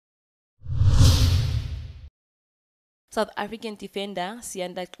South African defender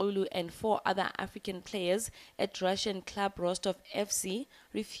Siyanda Xulu and 4 other African players at Russian club Rostov FC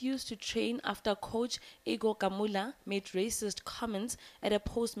refused to train after coach Igor Gamula made racist comments at a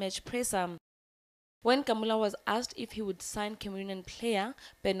post-match presser. When Gamula was asked if he would sign Cameroonian player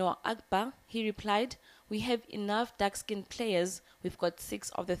Benoit Agba, he replied, "We have enough dark-skinned players, we've got 6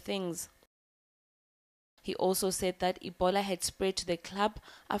 of the things." He also said that Ebola had spread to the club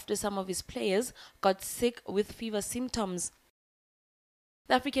after some of his players got sick with fever symptoms.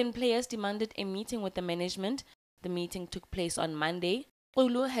 The African players demanded a meeting with the management. The meeting took place on Monday.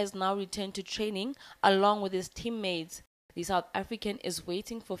 Xulu has now returned to training along with his teammates. The South African is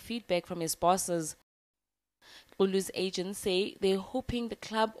waiting for feedback from his bosses. Xulu's agents say they're hoping the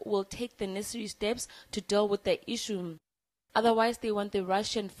club will take the necessary steps to deal with the issue. Otherwise, they want the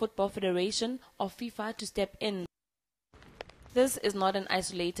Russian Football Federation or FIFA to step in. This is not an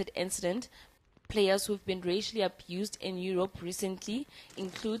isolated incident. Players who've been racially abused in Europe recently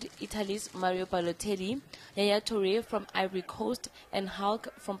include Italy's Mario Balotelli, Yaya Toure from Ivory Coast, and Hulk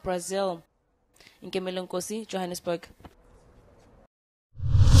from Brazil. Johannesburg.